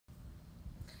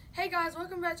Hey guys,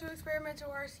 welcome back to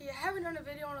Experimental RC. I haven't done a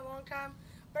video in a long time,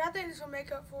 but I think this will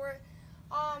make up for it.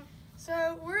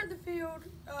 So we're at the field,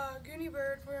 Goonie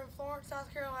Bird. We're in Florence,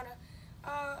 South Carolina.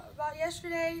 About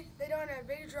yesterday, they done a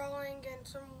big drawing and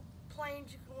some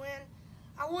planes you can win.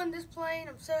 I won this plane.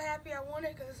 I'm so happy I won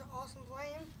it because it's an awesome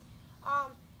plane.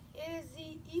 It is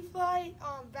the E-flite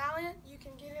Valiant. You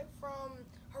can get it from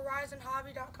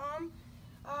horizonhobby.com.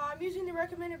 I'm using the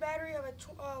recommended battery of a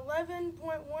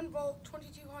 11.1 volt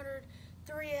 2200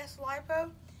 3S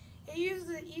LiPo. It uses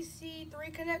the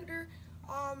EC3 connector.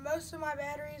 Most of my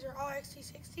batteries are all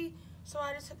XT60, so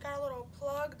I just got a little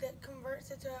plug that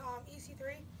converts it to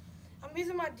EC3. I'm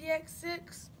using my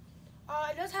DX6.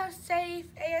 It does have safe,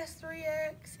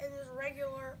 AS3X, and there's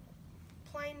regular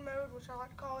plane mode, which I like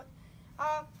to call it.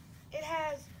 It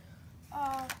has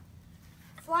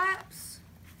flaps.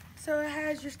 So it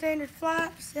has your standard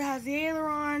flaps, it has the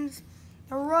ailerons,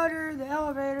 the rudder, the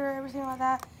elevator, everything like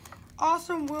that.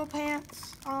 Awesome wheel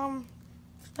pants,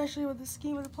 especially with the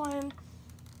scheme of the plane.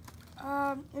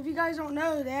 If you guys don't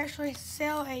know, they actually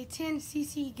sell a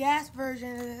 10cc gas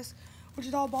version of this, which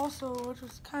is all balsa, which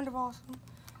was kind of awesome.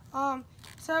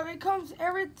 So it comes,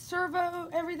 every servo,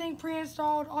 everything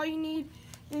pre-installed. All you need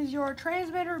is your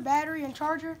transmitter, battery, and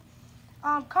charger.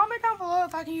 Comment down below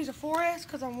if I can use a 4S,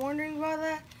 because I'm wondering about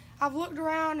that. I've looked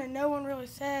around and no one really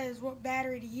says what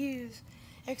battery to use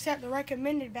except the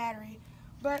recommended battery.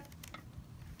 But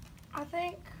I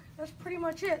think that's pretty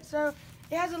much it. So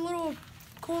it has a little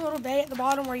cool little bay at the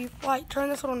bottom where you like turn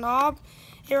this little knob.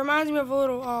 It reminds me of a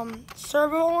little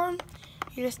servo arm.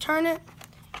 You just turn it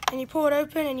and you pull it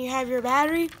open and you have your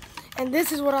battery. And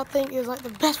this is what I think is like the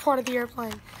best part of the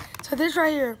airplane. So this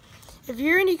right here. If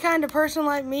you're any kind of person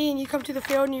like me and you come to the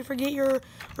field and you forget your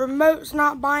remote's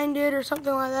not binded or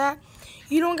something like that,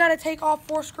 you don't got to take all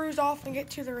 4 screws off and get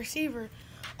to the receiver.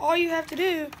 All you have to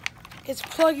do is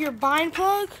plug your bind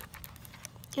plug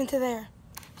into there.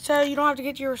 So you don't have to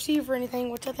get to your receiver or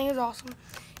anything, which I think is awesome.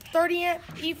 30 amp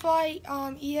E-flite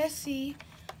ESC.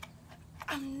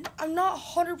 I'm not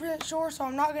 100% sure, so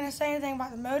I'm not going to say anything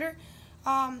about the motor.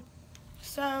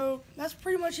 So that's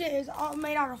pretty much it. It's all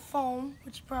made out of foam,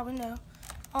 which you probably know.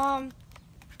 That's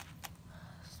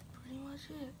pretty much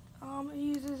it. It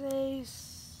uses a,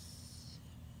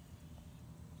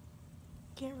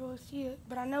 can't really see it,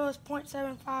 but I know it's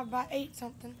 0.75 by 8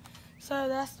 something. So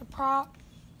that's the prop.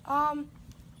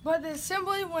 But the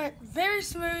assembly went very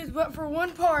smooth, but for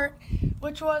one part,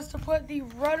 which was to put the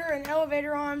rudder and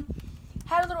elevator on,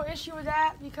 had a little issue with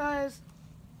that because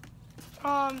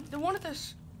one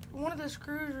of the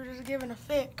screws were just giving a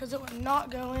fit because it would not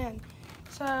go in.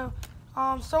 So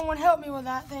someone helped me with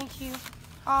that, thank you,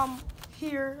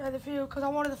 here at the field, because I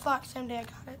wanted the flat the same day I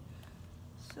got it.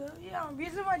 So yeah, I'm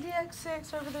using my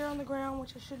DX6 over there on the ground,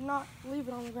 which I should not leave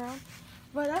it on the ground.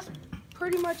 But that's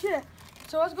pretty much it.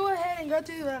 So let's go ahead and go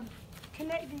through the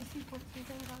connecting sequence and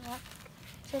things like that.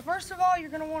 So first of all, you're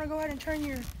going to want to go ahead and turn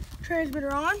your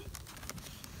transmitter on.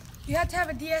 You have to have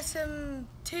a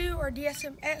DSM-2 or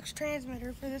DSM-X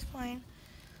transmitter for this plane.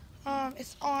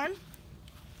 It's on.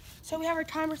 So we have our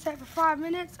timer set for 5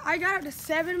 minutes. I got up to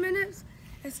 7 minutes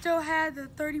and still had the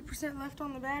 30% left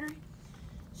on the battery.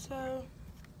 So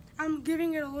I'm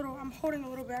giving it a little, I'm holding a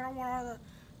little bit. I don't want all the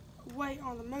weight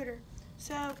on the motor.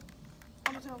 So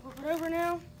I'm just gonna flip it over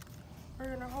now.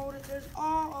 We're gonna hold it. There's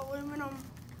all aluminum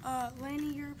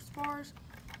landing gear spars.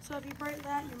 So if you break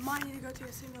that, you might need to go to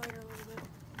a simulator a little bit.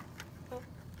 But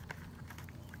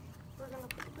we're gonna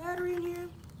put the battery in here.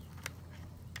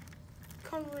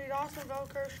 Comes with these awesome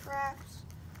Velcro straps.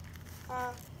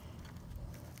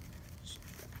 Stick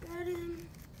that in.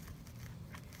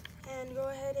 And go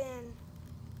ahead and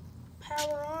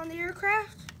power on the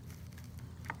aircraft.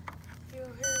 You'll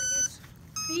hear these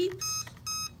beeps.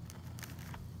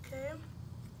 Okay.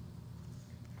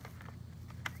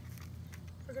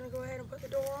 We're gonna go ahead and put the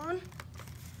door on.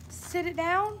 Sit it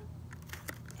down.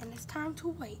 And it's time to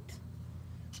wait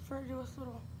for it to do this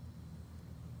little.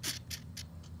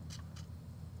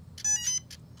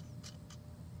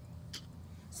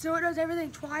 So it does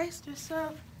everything twice, just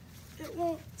so it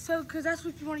won't, because that's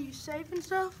what you want to use safe and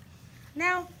stuff.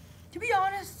 Now, to be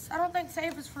honest, I don't think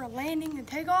safe is for a landing and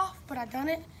takeoff, but I've done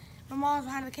it. My mom was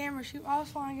behind the camera, I was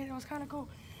flying it, it was kind of cool.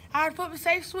 I would flip the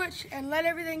safe switch and let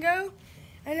everything go,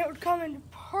 and it would come in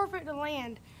perfect to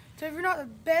land. So if you're not the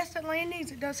best at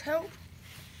landings, it does help.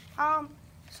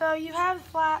 So you have the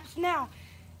flaps. Now,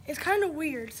 it's kind of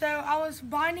weird. So I was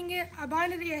binding it. I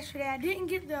binded it yesterday. I didn't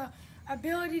get the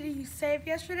ability to use safe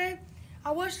yesterday.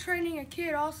 I was training a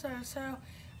kid also, so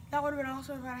that would have been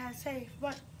awesome if I had safe.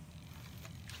 But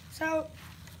so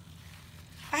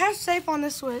I have safe on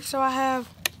this switch. So I have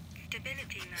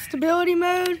stability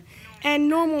mode, and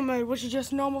normal mode, which is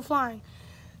just normal flying.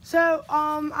 So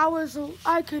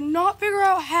I could not figure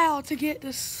out how to get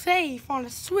the safe on the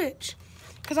switch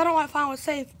because I don't like flying with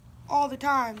safe all the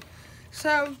time.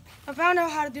 So I found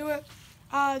out how to do it.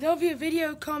 There'll be a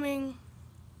video coming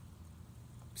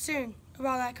soon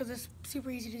about that because it's super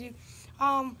easy to do.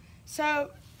 I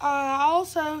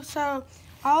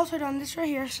also done this right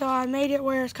here. So I made it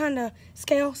where it's kind of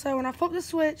scale. So when I flip the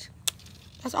switch,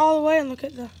 that's all the way, and look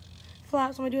at the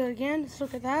flaps. Let me do it again. Just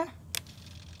look at that.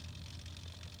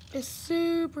 It's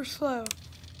super slow.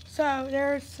 So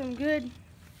there's some good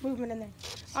movement in there.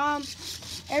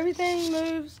 Everything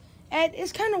moves, and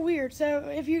it's kind of weird. So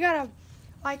if you got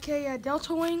a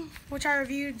Delta Wing, which I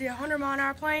reviewed, the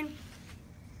 100-mile-an-hour plane,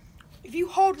 if you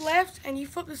hold left and you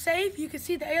flip the safe, you can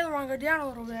see the aileron go down a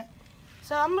little bit.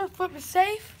 So I'm gonna flip the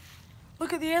safe.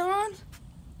 Look at the ailerons.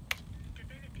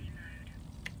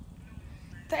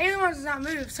 The aileron does not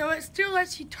move, so it still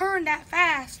lets you turn that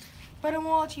fast, but it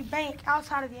won't let you bank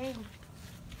outside of the angle.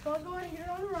 So let's go ahead and get it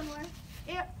on the runway.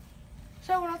 Yep.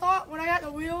 So when I got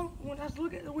the wheel, when I was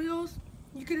looking at the wheels,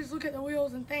 you could just look at the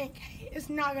wheels and think, hey, it's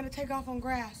not gonna take off on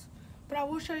grass. But I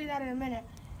will show you that in a minute.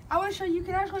 I want to show you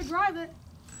can actually drive it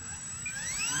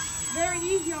very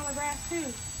easy on the grass too.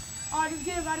 I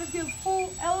just give full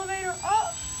elevator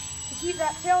up to keep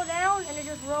that tail down, and it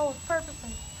just rolls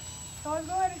perfectly. So let's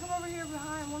go ahead and come over here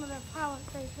behind one of the pilot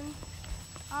stations.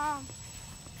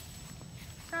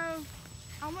 So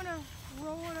I'm gonna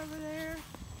roll it over there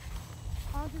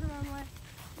onto the runway.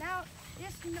 Now,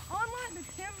 it's unlike the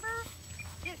Timber,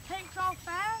 it takes off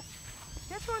fast.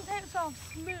 This one takes off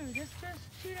smooth. It's just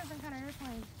two different kind of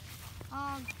airplanes.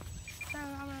 So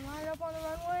I'm gonna line it up on the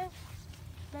runway,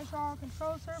 make sure our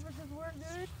control surfaces work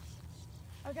good.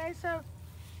 Okay, so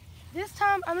this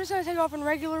time I'm just gonna take off in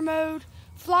regular mode,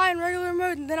 fly in regular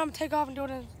mode, and then I'm gonna take off and do it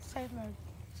in safe mode.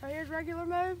 So here's regular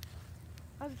mode.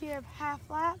 Let's give half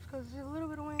flaps because there's a little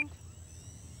bit of wind.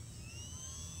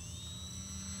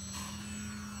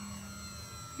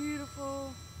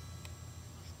 Beautiful.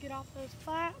 Let's get off those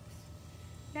flaps.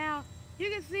 Now, you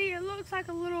can see it looks like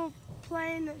a little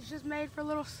plane that's just made for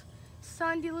little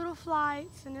Sunday little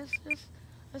flights, and it's just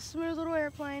a smooth little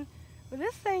airplane. But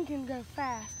this thing can go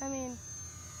fast. I mean,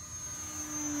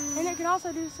 and it can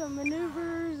also do some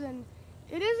maneuvers, and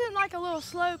it isn't like a little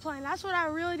slow plane. That's what I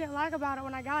really didn't like about it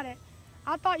when I got it.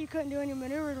 I thought you couldn't do any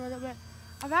maneuvers with it, but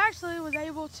I've actually was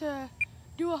able to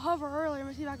do a hover earlier. Let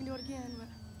me see if I can do it again. But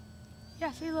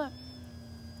yeah, see, look,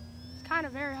 it's kind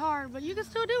of very hard, but you can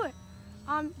still do it.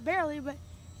 Barely, but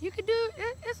you could do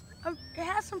it. It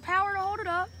has some power to hold it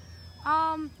up.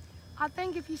 I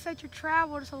think if you set your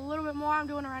travel just a little bit more, I'm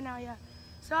doing it right now, yeah.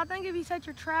 So I think if you set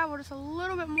your travel just a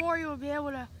little bit more, you'll be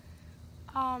able to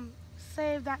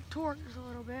save that torque just a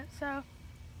little bit. So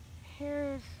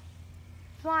here's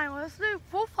flying. Well, let's do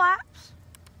full flaps,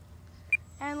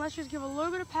 and let's just give a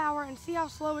little bit of power and see how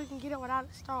slow we can get it without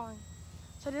it stalling.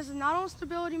 So this is not on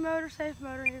stability mode or safe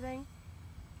mode or anything.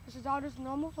 This is all just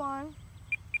normal flying.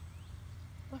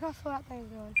 Look how slow that thing's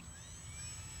going.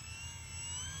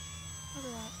 Look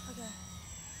at that.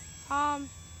 Okay.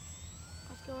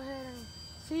 Let's go ahead and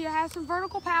see. It has some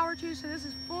vertical power too, so this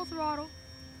is full throttle.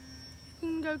 You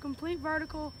can go complete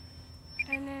vertical,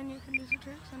 and then you can do some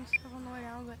tricks and stuff on the way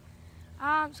down. But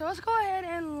so let's go ahead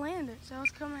and land it. So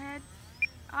let's come ahead.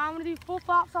 I'm gonna do full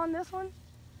flops on this one.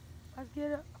 Let's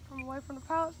get it from away from the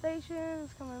pilot station.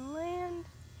 Let's come and land.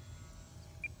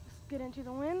 Let's get into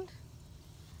the wind.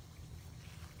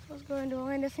 So let's go into a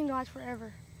wind. This thing lasts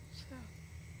forever. So.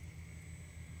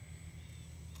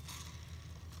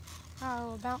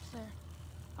 Oh, a bounce there.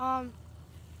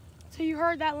 So you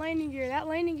heard that landing gear. That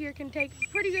landing gear can take a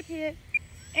pretty good hit,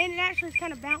 and it actually is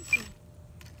kind of bouncy.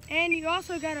 And you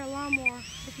also got a lawnmower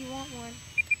if you want one.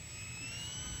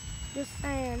 Just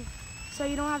saying. So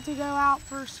you don't have to go out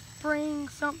for spring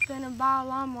something and buy a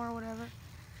lawnmower or whatever.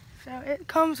 So it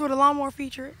comes with a lawnmower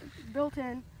feature built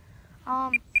in.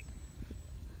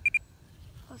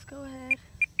 Let's go ahead.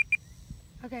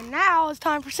 Okay, now it's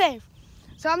time for safe.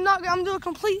 So I'm doing a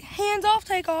complete hands-off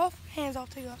takeoff. Hands-off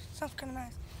takeoff. Sounds kind of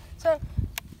nice. So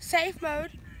safe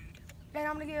mode. Then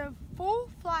I'm gonna give full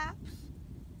flaps.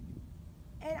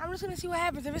 And I'm just gonna see what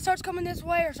happens. If it starts coming this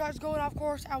way or starts going off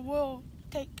course, I will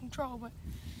take control. But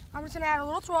I'm just gonna add a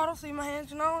little throttle. See, my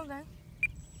hands are not on that.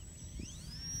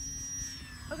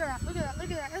 Look at that! Look at that! Look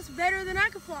at that! That's better than I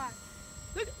can fly.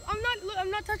 Look,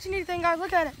 I'm not touching anything, guys.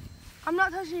 Look at it. I'm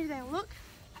not touching anything. Look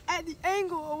at the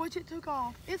angle at which it took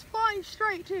off. It's flying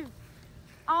straight too.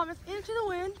 It's into the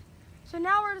wind. So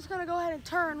now we're just gonna go ahead and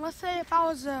turn. Let's say if I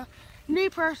was a new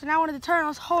person, I wanted to turn,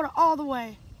 let's hold it all the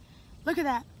way. Look at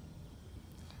that.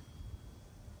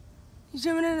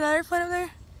 Zooming into the airplane up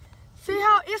there. See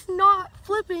how it's not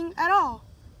flipping at all.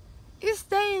 It's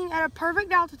staying at a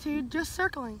perfect altitude, just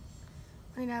circling.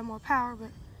 I need to add more power, but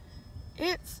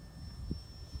it's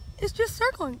just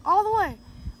circling all the way.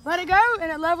 Let it go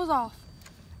and it levels off.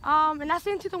 And that's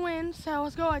into the wind, so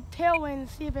let's go a tailwind and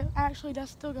see if it actually does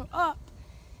still go up.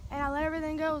 And I let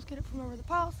everything go. Let's get it from over the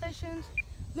pilot stations.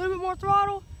 A little bit more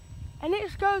throttle, and it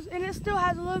just goes, and it still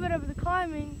has a little bit of the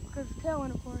climbing, because it's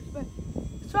tailwind of course, but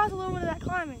it still has a little bit of that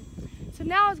climbing. So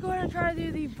now let's go ahead and try to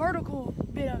do the vertical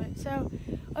bit of it. So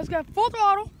let's go full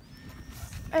throttle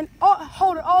and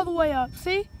hold it all the way up.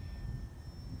 See?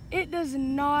 It does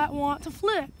not want to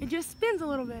flip. It just spins a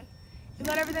little bit. You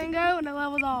let everything go and it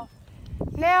levels off.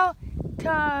 Now, so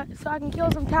I can kill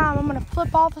some time, I'm gonna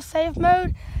flip off of safe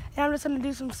mode and I'm just gonna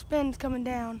do some spins coming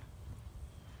down.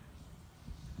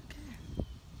 Okay.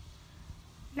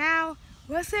 Now,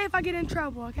 let's see if I get in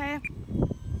trouble, okay?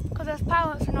 Because us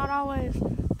pilots are not always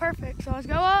perfect. So let's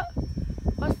go up,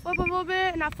 let's flip a little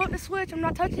bit, and I flip the switch, I'm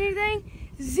not touching anything.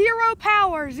 Zero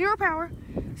power, zero power.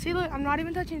 See, look, I'm not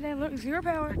even touching anything, look, zero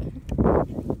power.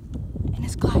 And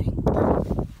it's gliding,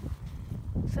 perfect.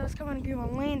 So let's come in and do a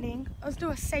landing. Let's do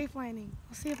a safe landing.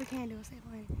 Let's see if we can do a safe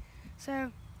landing.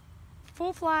 So,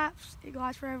 full flaps, it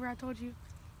glides forever, I told you.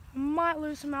 I might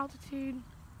lose some altitude.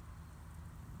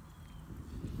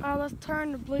 Let's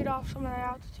turn to bleed off some of that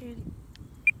altitude.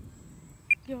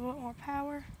 Give a little more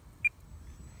power.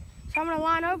 So I'm gonna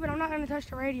line open, I'm not gonna touch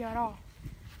the radio at all.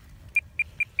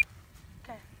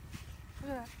 Okay,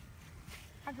 look at that.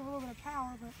 I give a little bit of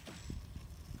power, but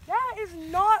that is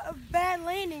not a bad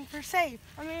landing for safe.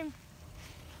 I mean,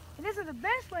 it isn't the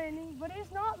best landing, but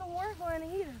it's not the worst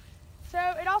landing either. So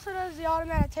it also does the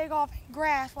automatic takeoff in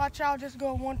grass. Watch, I'll just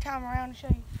go one time around and show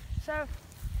you. So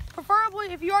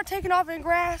preferably if you are taking off in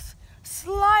grass,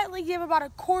 slightly give about a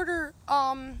quarter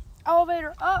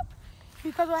elevator up,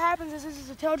 because what happens is this is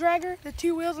a tail dragger. The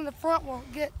two wheels in the front will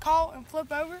get caught and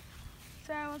flip over.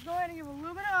 So let's go ahead and give a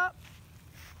little bit up,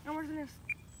 and we're just gonna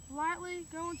slightly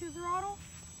go into throttle,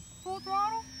 full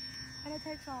throttle, and it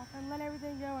takes off, and let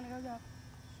everything go and it goes up.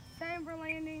 Same for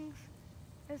landings.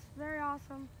 It's very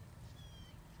awesome.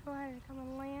 Let's go ahead and come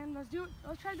and land. Let's do it.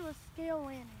 Let's try to do a scale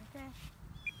landing, okay?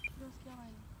 Do a scale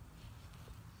landing.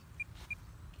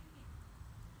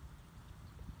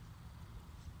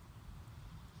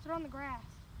 Sit on the grass.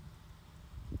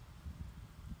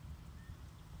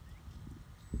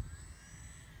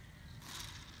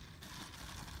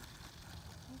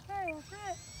 Okay, that's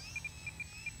it.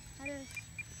 That is.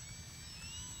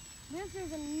 This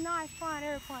is a nice flying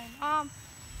airplane. I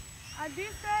do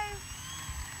say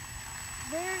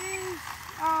there is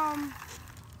I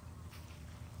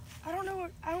don't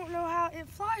know how it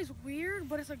flies weird,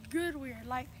 but it's a good weird.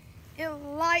 Like, it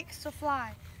likes to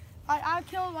fly. I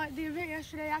killed, like, the event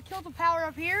yesterday, I killed the power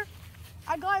up here.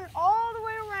 I glided all the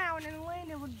way around and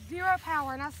landed with zero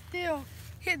power, and I still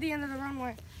hit the end of the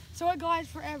runway. So it glides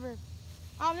forever.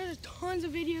 There's tons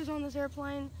of videos on this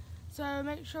airplane, so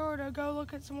make sure to go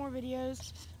look at some more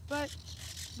videos. But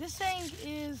this thing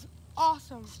is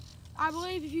awesome. I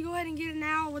believe if you go ahead and get it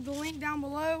now with the link down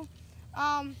below,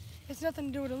 it's nothing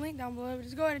to do with the link down below, but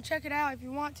just go ahead and check it out if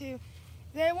you want to.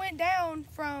 They went down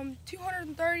from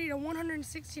 230 to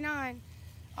 169,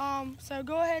 so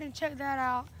go ahead and check that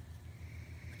out.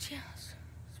 But yeah, that's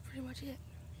pretty much it.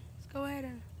 Let's go ahead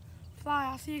and fly.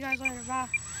 I'll see you guys later. Bye.